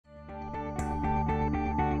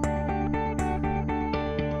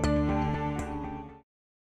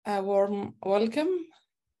A warm welcome,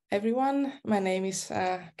 everyone. My name is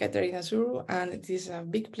Katerina Zourou, and it is a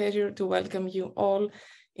big pleasure to welcome you all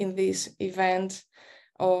in this event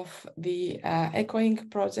of the Echoing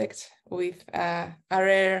project with a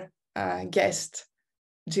rare guest,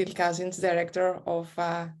 Jill Cousins, director of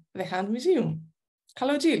the Hand Museum.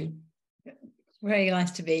 Hello, Jill. Very nice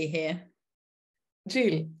to be here.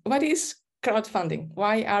 Jill, what is crowdfunding?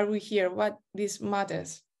 Why are we here? What this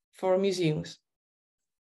matters for museums?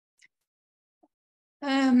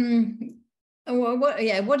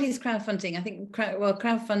 What is crowdfunding? I think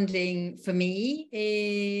crowdfunding for me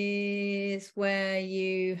is where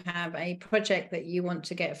you have a project that you want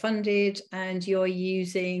to get funded and you're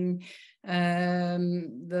using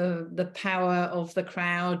the power of the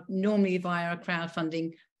crowd, normally via a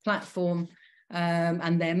crowdfunding platform,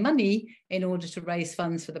 and their money in order to raise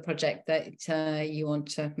funds for the project that you want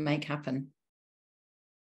to make happen.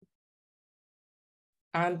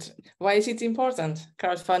 And why is it important,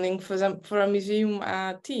 crowdfunding for a museum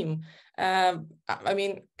team? I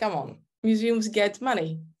mean, come on, museums get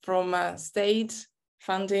money from state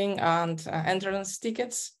funding and entrance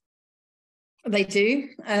tickets. They do,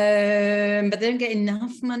 but they don't get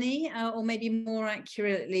enough money, or maybe more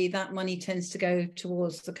accurately, that money tends to go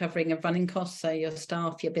towards the covering of running costs, so your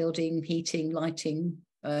staff, your building, heating, lighting,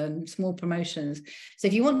 small promotions. So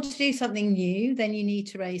if you want to do something new, then you need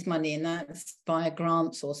to raise money, and that's via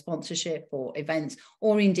grants or sponsorship or events,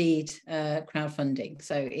 or indeed crowdfunding.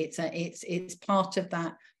 So it's part of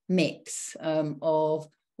that mix of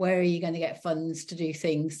where are you going to get funds to do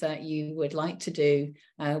things that you would like to do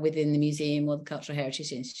within the museum or the cultural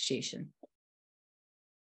heritage institution.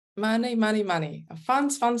 Money, money, money.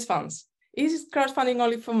 Funds, funds, funds. Is crowdfunding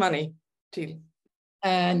only for money, Jill?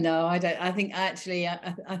 No, I don't. I think actually,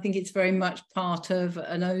 I think it's very much part of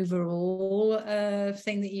an overall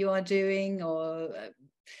thing that you are doing, or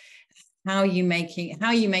how you make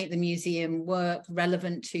the museum work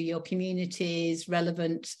relevant to your communities,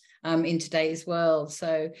 relevant in today's world.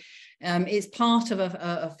 So it's part of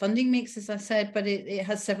a funding mix, as I said, but it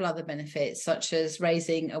has several other benefits, such as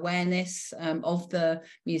raising awareness of the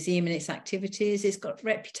museum and its activities. It's got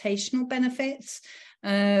reputational benefits,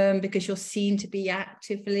 because you're seen to be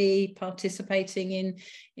actively participating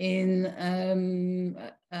in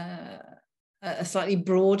a slightly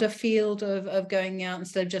broader field of going out,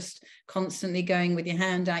 instead of just constantly going with your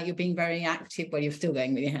hand out. You're being very active. Well, you're still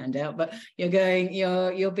going with your hand out, but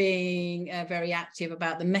you're being very active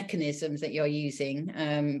about the mechanisms that you're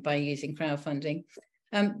using by using crowdfunding.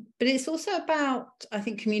 But it's also about, I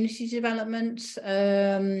think, community development,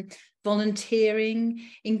 volunteering,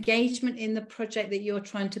 engagement in the project that you're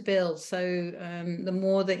trying to build. So the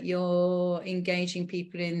more that you're engaging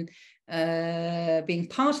people in being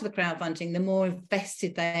part of the crowdfunding, the more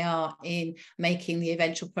invested they are in making the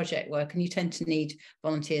eventual project work, and you tend to need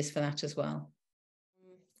volunteers for that as well.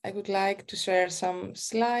 I would like to share some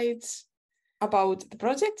slides about the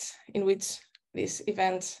project in which this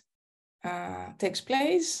event takes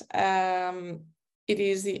place. It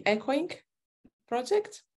is the Echoing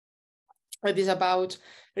project. It is about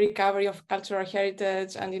recovery of cultural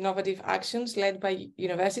heritage and innovative actions led by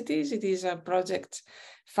universities. It is a project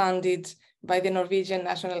funded by the Norwegian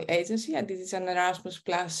National Agency, and it is an Erasmus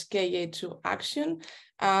plus KA2 action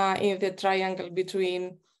in the triangle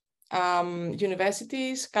between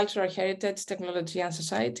universities, cultural heritage, technology, and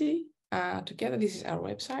society together. This is our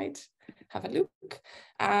website. Have a look.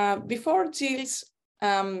 Before Jill's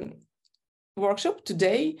workshop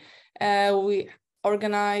today, we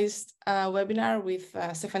organized a webinar with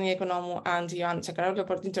Stefania Economou and Ioan Chakaroglu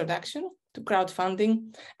about introduction to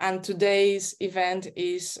crowdfunding. And today's event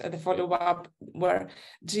is the follow-up, where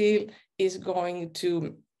Jill is going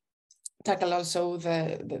to tackle also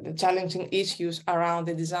the challenging issues around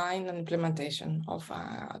the design and implementation of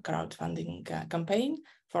a crowdfunding campaign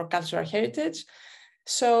for cultural heritage.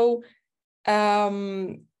 So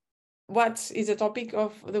what is the topic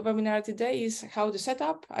of the webinar today is how to set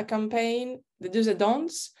up a campaign, the do's and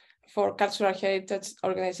don'ts for cultural heritage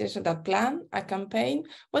organizations that plan a campaign,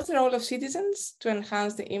 what's the role of citizens to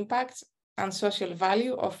enhance the impact and social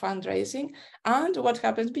value of fundraising, and what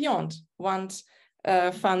happens beyond once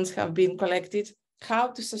funds have been collected, how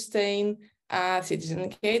to sustain citizen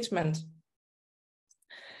engagement.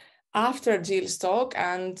 After Jill's talk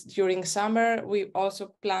and during summer, we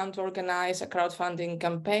also plan to organize a crowdfunding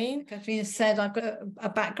campaign. Katerina said, I've got a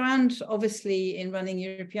background, obviously, in running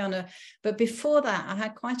Europeana, but before that, I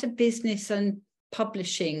had quite a business and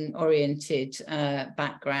publishing oriented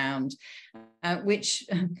background, which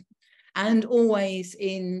and always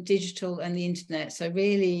in digital and the internet. So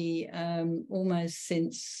really, almost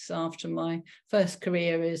since after my first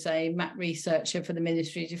career as a map researcher for the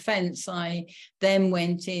Ministry of Defence, I then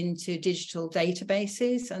went into digital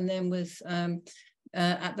databases, and then was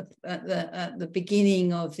at the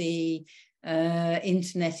beginning of the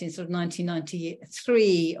internet in sort of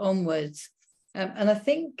 1993 onwards, and I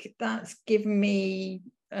think that's given me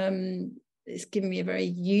it's given me a very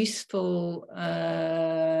useful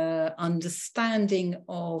understanding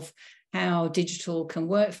of how digital can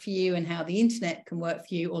work for you and how the internet can work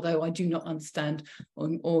for you, although I do not understand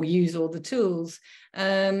or use all the tools.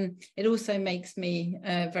 It also makes me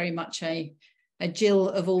very much a Jill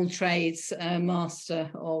of all trades, master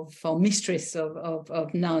of, or mistress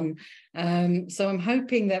of none. So I'm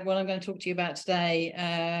hoping that what I'm going to talk to you about today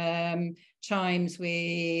chimes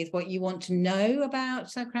with what you want to know about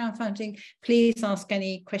crowdfunding. Please ask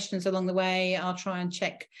any questions along the way. I'll try and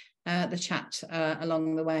check the chat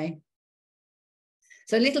along the way.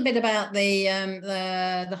 So a little bit about the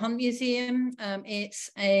Hunt Museum. It's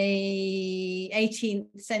a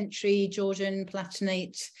 18th century Georgian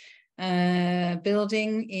Palatinate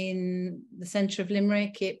building in the centre of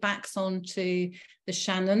Limerick. It backs onto the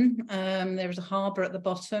Shannon. There is a harbour at the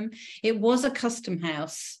bottom. It was a custom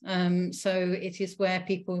house, so it is where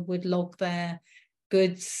people would log their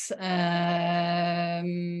goods.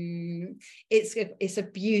 It's a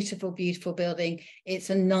beautiful, beautiful building. It's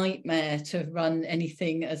a nightmare to run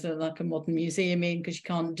anything as like a modern museum in, because you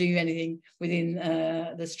can't do anything within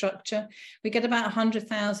the structure. We get about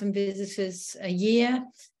 100,000 visitors a year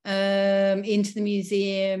into the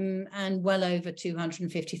museum, and well over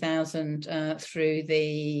 250,000 through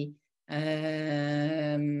the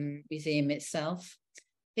museum itself.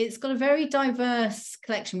 It's got a very diverse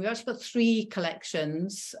collection. We've actually got 3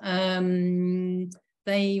 collections.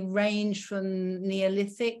 They range from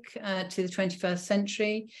Neolithic to the 21st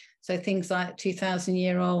century. So things like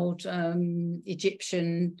 2,000-year-old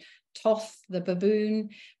Egyptian Toth, the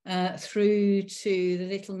baboon, through to the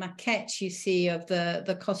little maquette you see of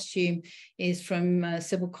the costume is from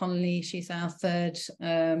Sybil Connolly. She's our 3rd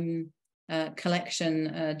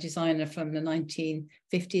collection designer from the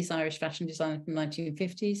 1950s, Irish fashion designer from the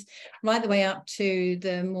 1950s, right the way up to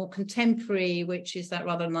the more contemporary, which is that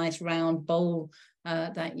rather nice round bowl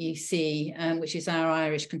that you see, which is our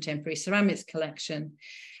Irish contemporary ceramics collection.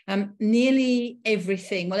 Nearly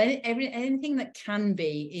everything, well, anything that can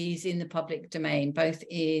be is in the public domain, both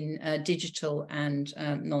in digital and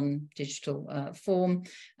non-digital form,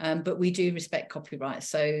 but we do respect copyright.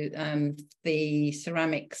 So the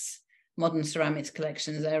modern ceramics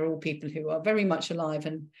collections, they're all people who are very much alive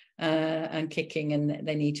and kicking, and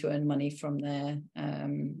they need to earn money from their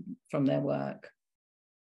work.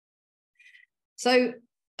 So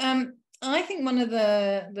I think one of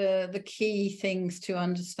the key things to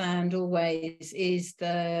understand always is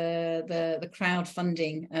the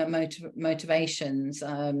crowdfunding motivations.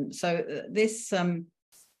 So this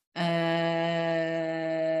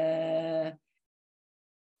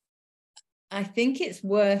I think it's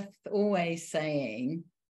worth always saying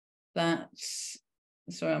that,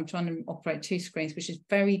 sorry, I'm trying to operate 2 screens, which is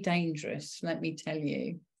very dangerous, let me tell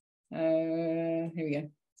you. Here we go.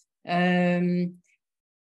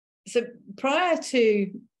 So prior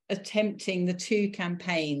to attempting the 2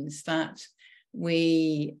 campaigns that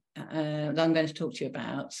I'm going to talk to you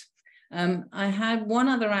about, I had one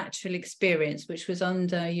other actual experience, which was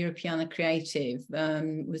under Europeana Creative,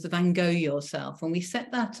 was the Van Gogh Yourself. And we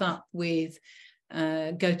set that up with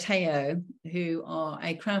Goteo, who are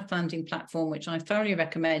a crowdfunding platform, which I thoroughly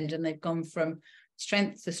recommend. And they've gone from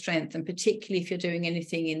strength to strength, and particularly if you're doing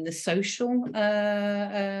anything in the social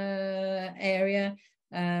area,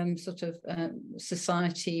 sort of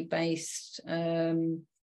society-based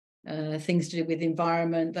things to do with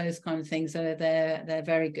environment, those kind of things. So they're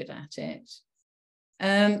very good at it.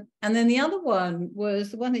 And then the other one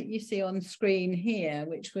was the one that you see on screen here,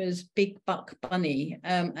 which was Big Buck Bunny.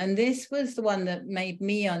 And this was the one that made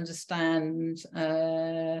me understand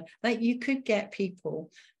that you could get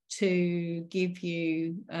people to give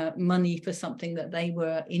you money for something that they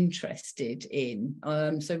were interested in.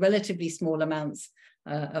 So relatively small amounts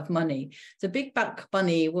of money. So Big Buck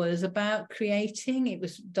Bunny was about creating, it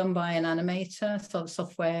was done by an animator, sort of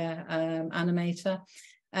software animator.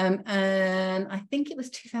 And I think it was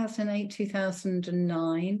 2008,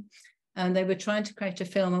 2009. And they were trying to create a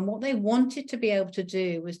film. And what they wanted to be able to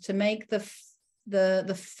do was to make the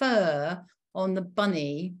fur on the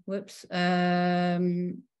bunny,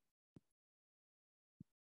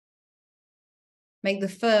 make the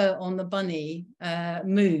fur on the bunny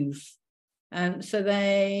move. So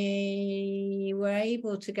they were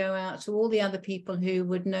able to go out to all the other people who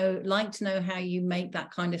would like to know how you make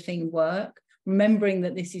that kind of thing work, remembering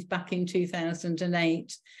that this is back in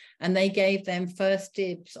 2008, and they gave them first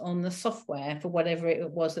dibs on the software for whatever it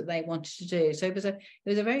was that they wanted to do. So it was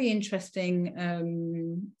a very interesting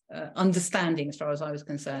understanding as far as I was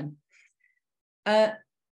concerned.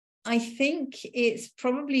 I think it's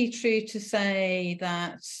probably true to say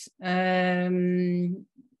that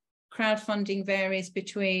crowdfunding varies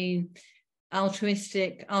between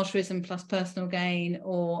altruism plus personal gain,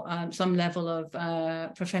 or some level of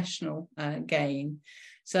professional gain.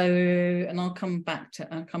 So, and I'll come back to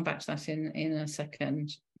that in a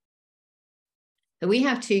second. So we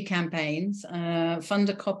have two campaigns, Fund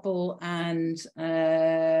a Couple and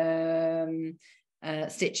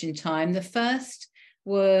Stitch in Time. The first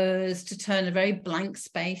was to turn a very blank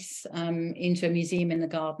space into a museum in the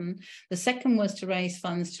garden. The second was to raise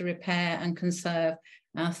funds to repair and conserve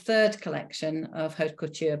our third collection of haute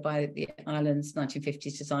couture by the island's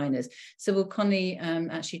 1950s designers. Sybil Connolly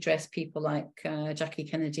actually dressed people like Jackie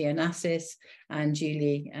Kennedy Onassis and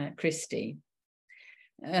Julie Christie.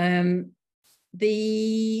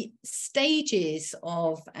 The stages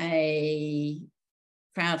of a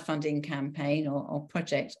crowdfunding campaign or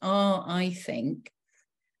project are, I think,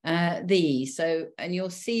 these. So, and you'll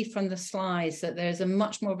see from the slides that there's a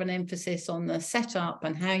much more of an emphasis on the setup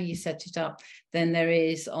and how you set it up than there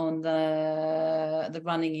is on the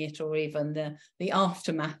running it, or even the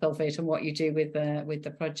aftermath of it and what you do with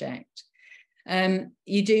the project.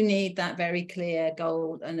 You do need that very clear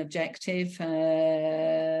goal and objective.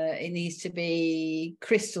 It needs to be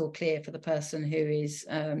crystal clear for the person who is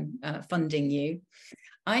funding you.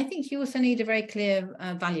 I think you also need a very clear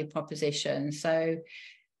value proposition. So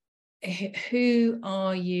who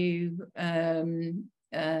are you?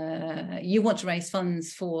 You want to raise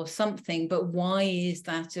funds for something, but why is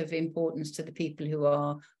that of importance to the people who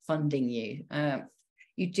are funding you?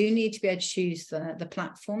 You do need to be able to choose the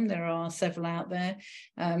platform. There are several out there,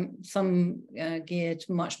 some geared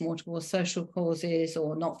much more towards social causes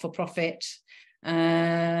or not-for-profit.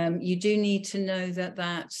 You do need to know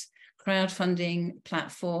that crowdfunding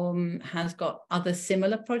platform has got other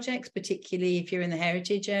similar projects, particularly if you're in the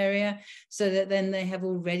heritage area, so that then they have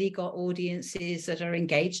already got audiences that are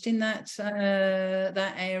engaged in that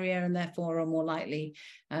area, and therefore are more likely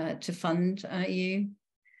to fund you.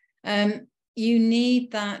 You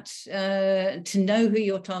need that to know who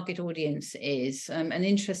your target audience is. And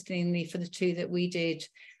interestingly, for the two that we did,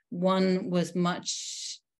 one was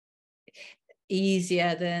much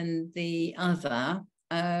easier than the other,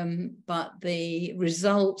 but the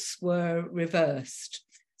results were reversed.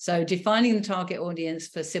 So defining the target audience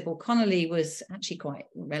for Sybil Connolly was actually quite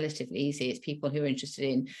relatively easy. It's people who are interested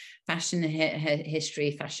in fashion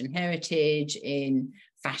history, fashion heritage, in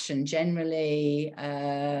fashion generally,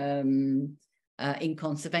 in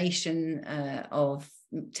conservation of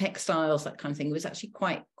textiles, that kind of thing. It was actually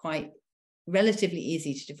quite relatively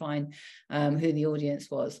easy to define who the audience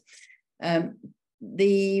was.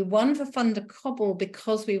 The one for Fund a Cobble,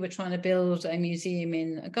 because we were trying to build a museum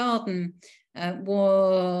in a garden,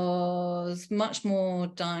 was much more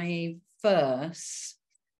diverse,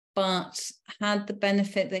 but had the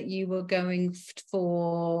benefit that you were going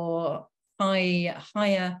for higher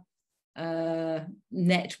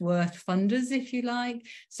net worth funders, if you like.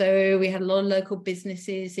 So we had a lot of local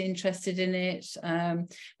businesses interested in it.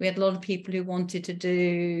 We had a lot of people who wanted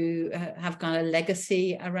to have kind of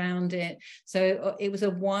legacy around it. So it was a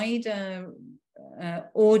wider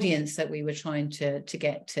audience that we were trying to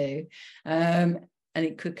get to, and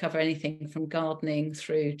it could cover anything from gardening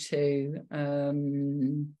through to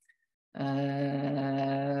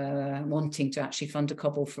wanting to actually fund a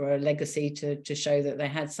couple for a legacy to show that they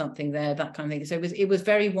had something there, that kind of thing. So it was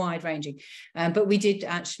very wide ranging, but we did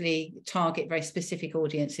actually target very specific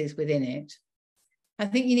audiences within it. I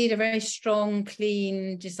think you need a very strong,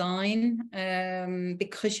 clean design,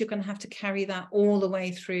 because you're going to have to carry that all the way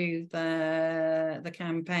through the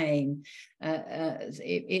campaign.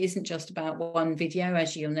 It isn't just about one video,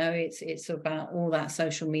 as you'll know. It's about all that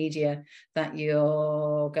social media that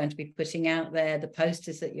you're going to be putting out there, the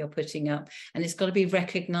posters that you're putting up, and it's got to be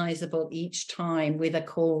recognizable each time with a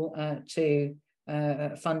call to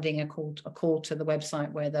funding, a call to the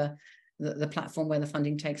website where the platform where the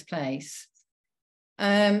funding takes place.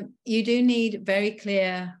 You do need very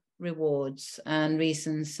clear rewards and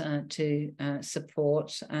reasons to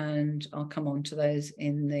support, and I'll come on to those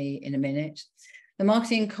in a minute. The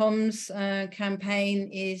marketing comms campaign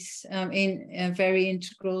is very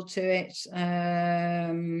integral to it.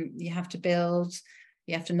 You have to build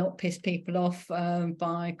You have to not piss people off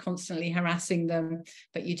by constantly harassing them,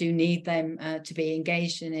 but you do need them to be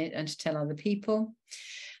engaged in it and to tell other people.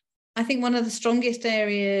 I think one of the strongest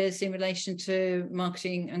areas in relation to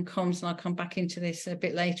marketing and comms, and I'll come back into this a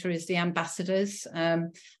bit later, is the ambassadors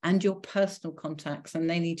and your personal contacts, and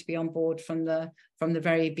they need to be on board from the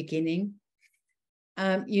very beginning.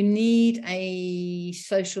 You need a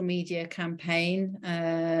social media campaign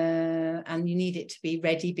and you need it to be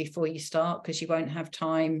ready before you start, because you won't have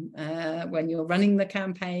time when you're running the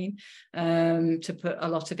campaign to put a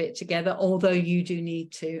lot of it together, although you do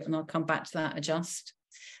need to, and I'll come back to that, adjust.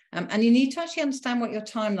 And you need to actually understand what your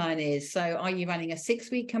timeline is. So are you running a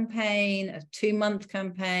 6-week campaign, a 2-month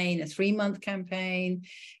campaign, a 3-month campaign?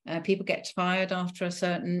 People get tired after a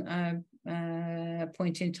certain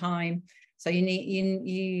point in time. So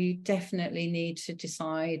you definitely need to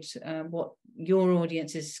decide what your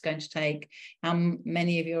audience is going to take, how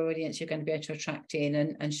many of your audience you're going to be able to attract in,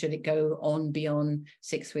 and should it go on beyond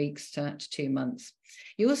 6 weeks to 2 months.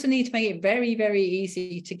 You also need to make it very, very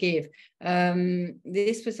easy to give.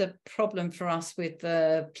 This was a problem for us with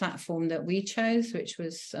the platform that we chose, which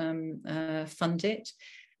was Fundit.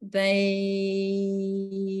 They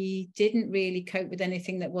didn't really cope with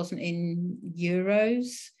anything that wasn't in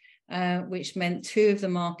euros. Which meant 2 of the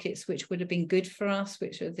markets which would have been good for us,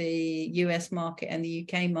 which are the US market and the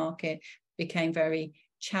UK market, became very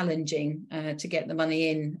challenging to get the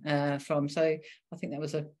money in from. So I think that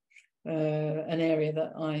was an area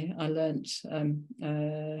that I learnt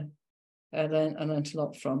a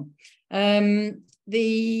lot from.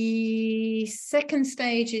 The second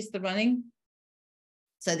stage is the running.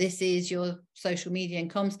 So this is your social media and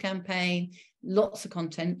comms campaign. Lots of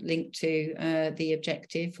content linked to the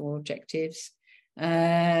objective or objectives,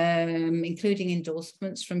 including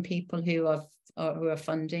endorsements from people who are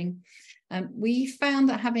funding. We found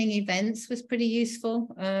that having events was pretty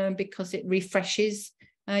useful because it refreshes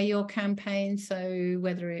your campaign. So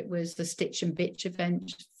whether it was the Stitch and Bitch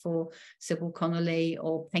event for Sybil Connolly,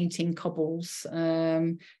 or painting cobbles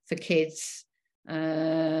for kids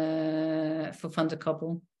for Fund a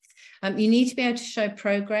Cobble. You need to be able to show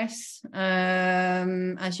progress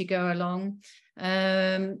as you go along.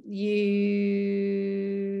 You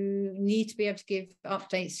need to be able to give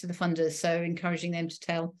updates to the funders, so encouraging them to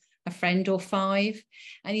tell a friend or 5.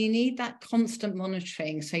 And you need that constant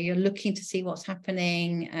monitoring. So you're looking to see what's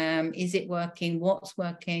happening. Is it working? What's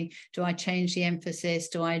working? Do I change the emphasis?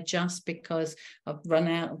 Do I adjust because I've run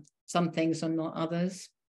out of some things and not others?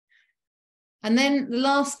 And then the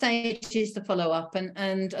last stage is the follow-up,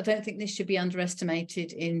 and I don't think this should be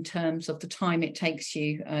underestimated in terms of the time it takes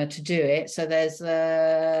you to do it. So there's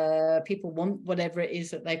people want whatever it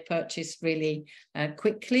is that they purchase really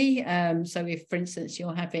quickly. So if, for instance,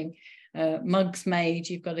 you're having mugs made,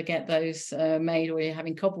 you've got to get those made, or you're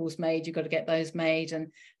having cobbles made, you've got to get those made,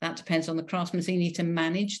 and that depends on the craftsman. So you need to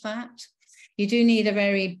manage that. You do need a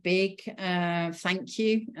very big thank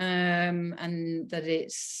you, and that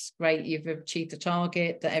it's great you've achieved the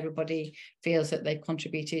target, that everybody feels that they've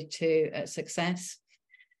contributed to success.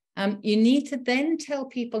 You need to then tell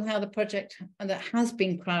people how the project that has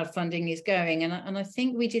been crowdfunding is going. And I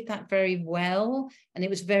think we did that very well. And it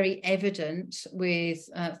was very evident with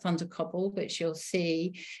Fund a Cobble, which you'll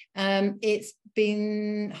see. It's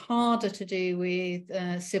been harder to do with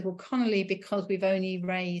Sybil Connolly, because we've only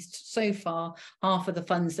raised so far half of the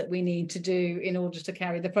funds that we need to do in order to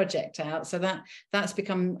carry the project out. So that's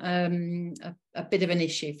become a bit of an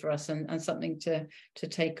issue for us, and something to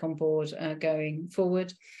take on board going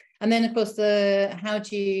forward. And then, of course, how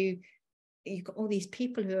do you've got all these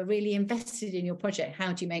people who are really invested in your project.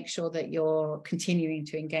 How do you make sure that you're continuing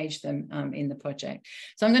to engage them in the project?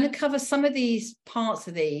 So I'm going to cover some of these parts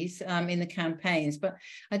of these in the campaigns, but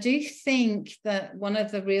I do think that one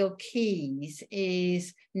of the real keys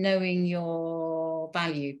is knowing your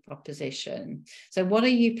value proposition. So what are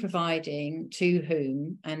you providing to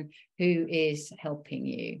whom, and who is helping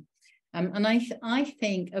you? And I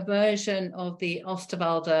think a version of the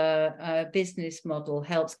Osterwalder business model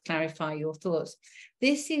helps clarify your thoughts.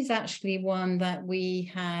 This is actually one that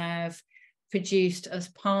we have produced as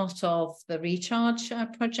part of the Recharge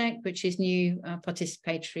project, which is new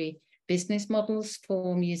participatory business models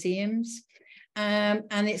for museums.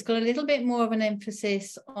 And it's got a little bit more of an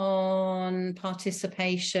emphasis on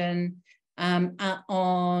participation,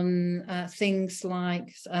 on things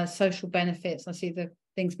like social benefits. I see the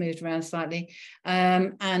things moved around slightly,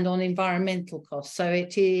 and on environmental costs. So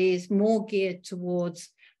it is more geared towards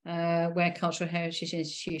where cultural heritage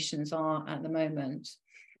institutions are at the moment.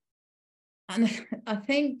 And I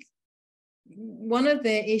think one of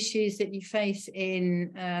the issues that you face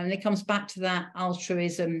in, and it comes back to that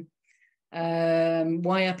altruism,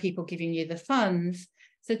 why are people giving you the funds?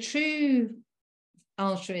 So true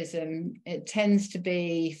altruism, it tends to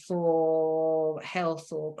be for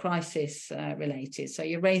health or crisis related. So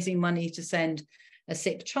you're raising money to send a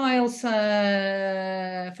sick child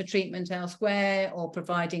for treatment elsewhere, or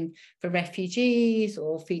providing for refugees,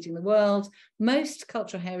 or feeding the world. Most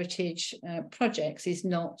cultural heritage projects is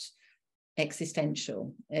not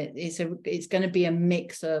existential. It's going to be a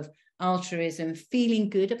mix of altruism, feeling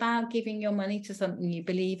good about giving your money to something you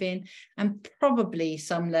believe in, and probably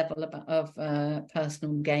some level of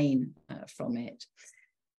personal gain from it.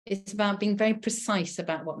 It's about being very precise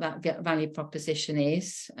about what that value proposition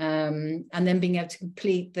is, and then being able to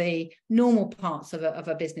complete the normal parts of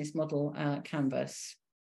a business model canvas.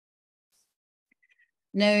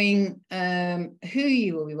 Knowing who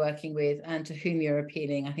you will be working with and to whom you're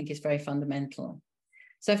appealing, I think, is very fundamental.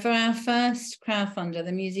 So for our first crowdfunder,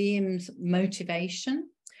 the museum's motivation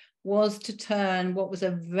was to turn what was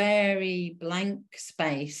a very blank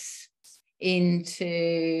space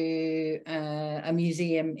into a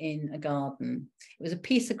museum in a garden. It was a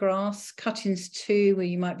piece of grass cut into two, where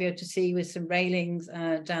you might be able to see with some railings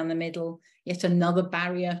down the middle, yet another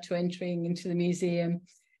barrier to entering into the museum.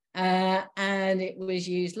 And it was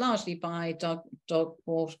used largely by dog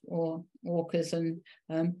walkers and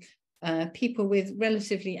people with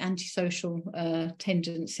relatively antisocial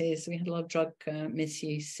tendencies. We had a lot of drug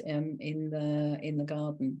misuse in the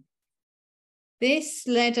garden. This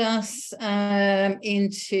led us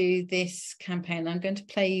into this campaign. I'm going to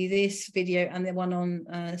play you this video and the one on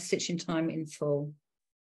Stitching Time in full.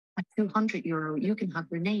 At €200, you can have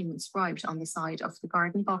your name inscribed on the side of the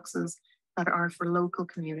garden boxes that are for local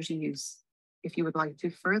community use. If you would like to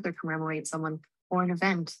further commemorate someone or an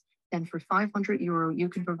event, then for €500, you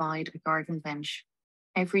can provide a garden bench.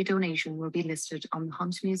 Every donation will be listed on the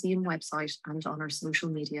Hunt Museum website and on our social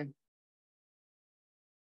media.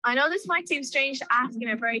 I know this might seem strange to ask in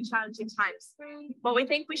our very challenging times, but we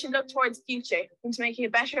think we should look towards the future into making a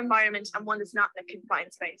better environment, and one that's not in a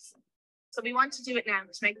confined space. So we want to do it now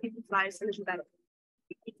to make people's lives a little better.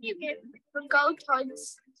 If you could go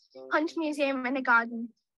towards Hunt Museum in the garden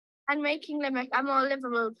and making Limerick a more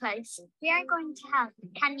livable place, we are going to help.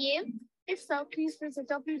 Can you? If so, please visit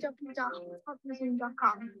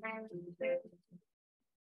www.huntmuseum.com.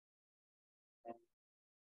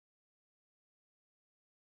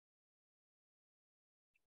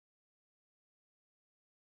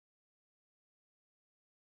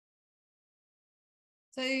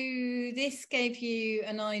 So this gave you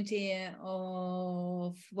an idea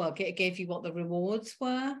of, well, it gave you what the rewards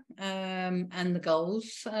were and the goals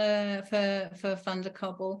for Funder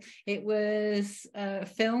Cobble. It was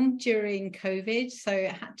filmed during COVID, so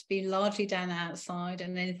it had to be largely done outside,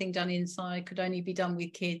 and anything done inside could only be done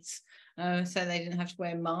with kids, so they didn't have to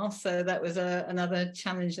wear masks. So that was another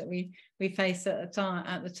challenge that we faced at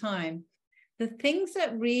the time. The things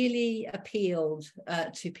that really appealed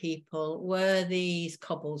to people were these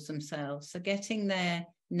cobbles themselves. So getting their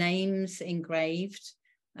names engraved,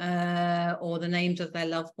 or the names of their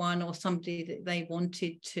loved one or somebody that they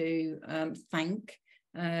wanted to thank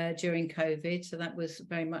during COVID. So that was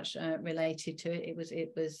very much related to it.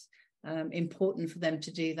 It was important for them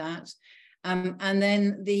to do that. And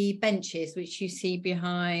then the benches, which you see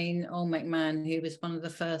behind Old McMahon, who was one of the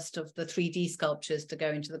first of the 3D sculptures to go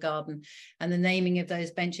into the garden, and the naming of those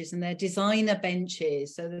benches, and they're designer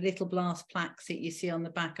benches. So the little glass plaques that you see on the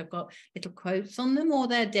back have got little quotes on them, or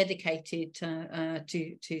they're dedicated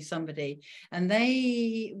to somebody. And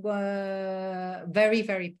they were very,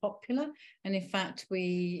 very popular. And in fact,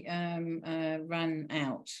 we ran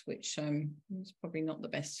out, which was probably not the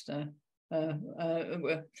best.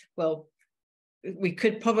 Well, we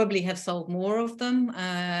could probably have sold more of them.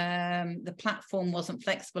 The platform wasn't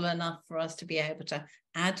flexible enough for us to be able to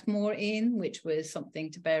add more in, which was something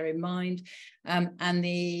to bear in mind. And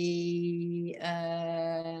the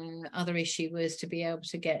other issue was to be able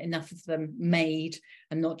to get enough of them made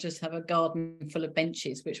and not just have a garden full of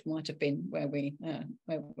benches, which might have been where we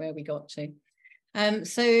got to.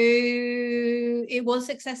 So it was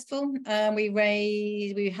successful.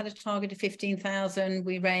 We had a target of 15,000.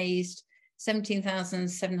 We raised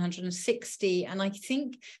 17,760, and I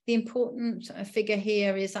think the important figure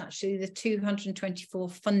here is actually the 224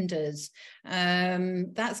 funders.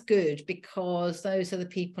 That's good, because those are the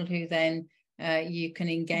people who then you can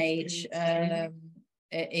engage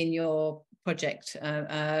in your project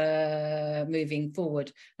moving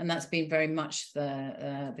forward, and that's been very much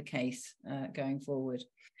the case going forward.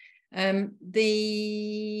 The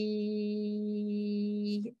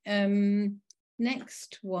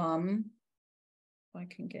next one, if I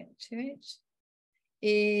can get to it,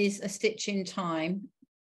 is A Stitch in Time.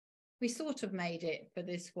 We sort of made it for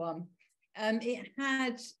this one. It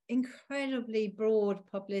had incredibly broad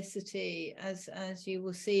publicity, as you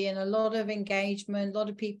will see, and a lot of engagement, a lot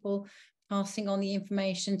of people passing on the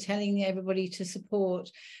information, telling everybody to support.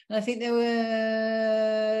 And I think there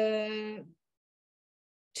were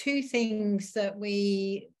two things that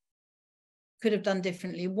we could have done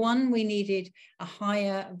differently. One, we needed a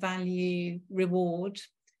higher value reward.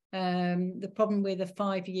 The problem with a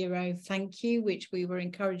 €5 thank you, which we were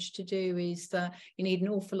encouraged to do, is that you need an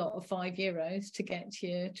awful lot of €5 to get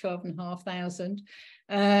your 12,500,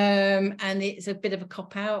 and it's a bit of a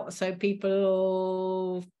cop out. So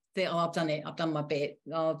people think, oh, I've done it, I've done my bit,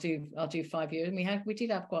 I'll do €5, and we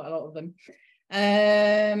did have quite a lot of them.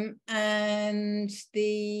 And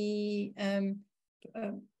the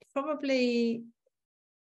probably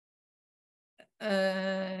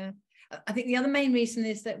I think the other main reason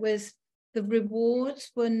is that the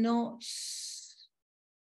rewards were not,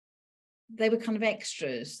 they were kind of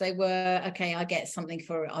extras. They were, okay, I get something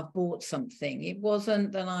for it, I've bought something. It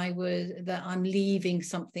wasn't that I'm leaving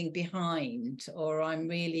something behind, or I'm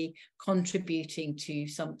really contributing to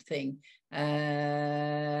something,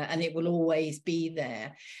 and it will always be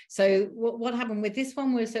there. So what happened with this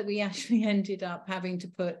one was that we actually ended up having to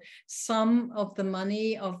put some of the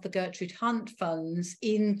money of the Gertrude Hunt funds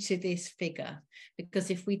into this figure, because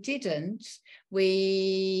if we didn't,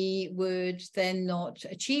 we would then not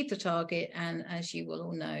achieve the target. And as you will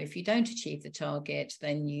all know, if you don't achieve the target,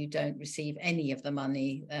 then you don't receive any of the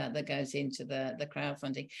money that goes into the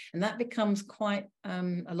crowdfunding, and that becomes quite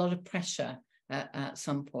a lot of pressure at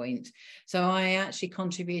some point. So I actually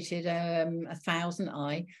contributed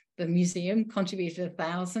 1,000. The museum contributed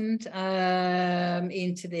 1,000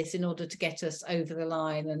 into this in order to get us over the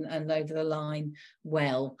line, and over the line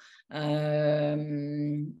well,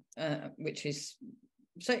 which is,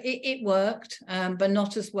 so it worked, but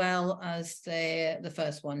not as well as the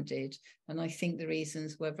first one did. And I think the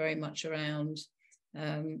reasons were very much around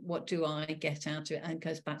what do I get out of it, and it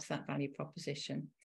goes back to that value proposition.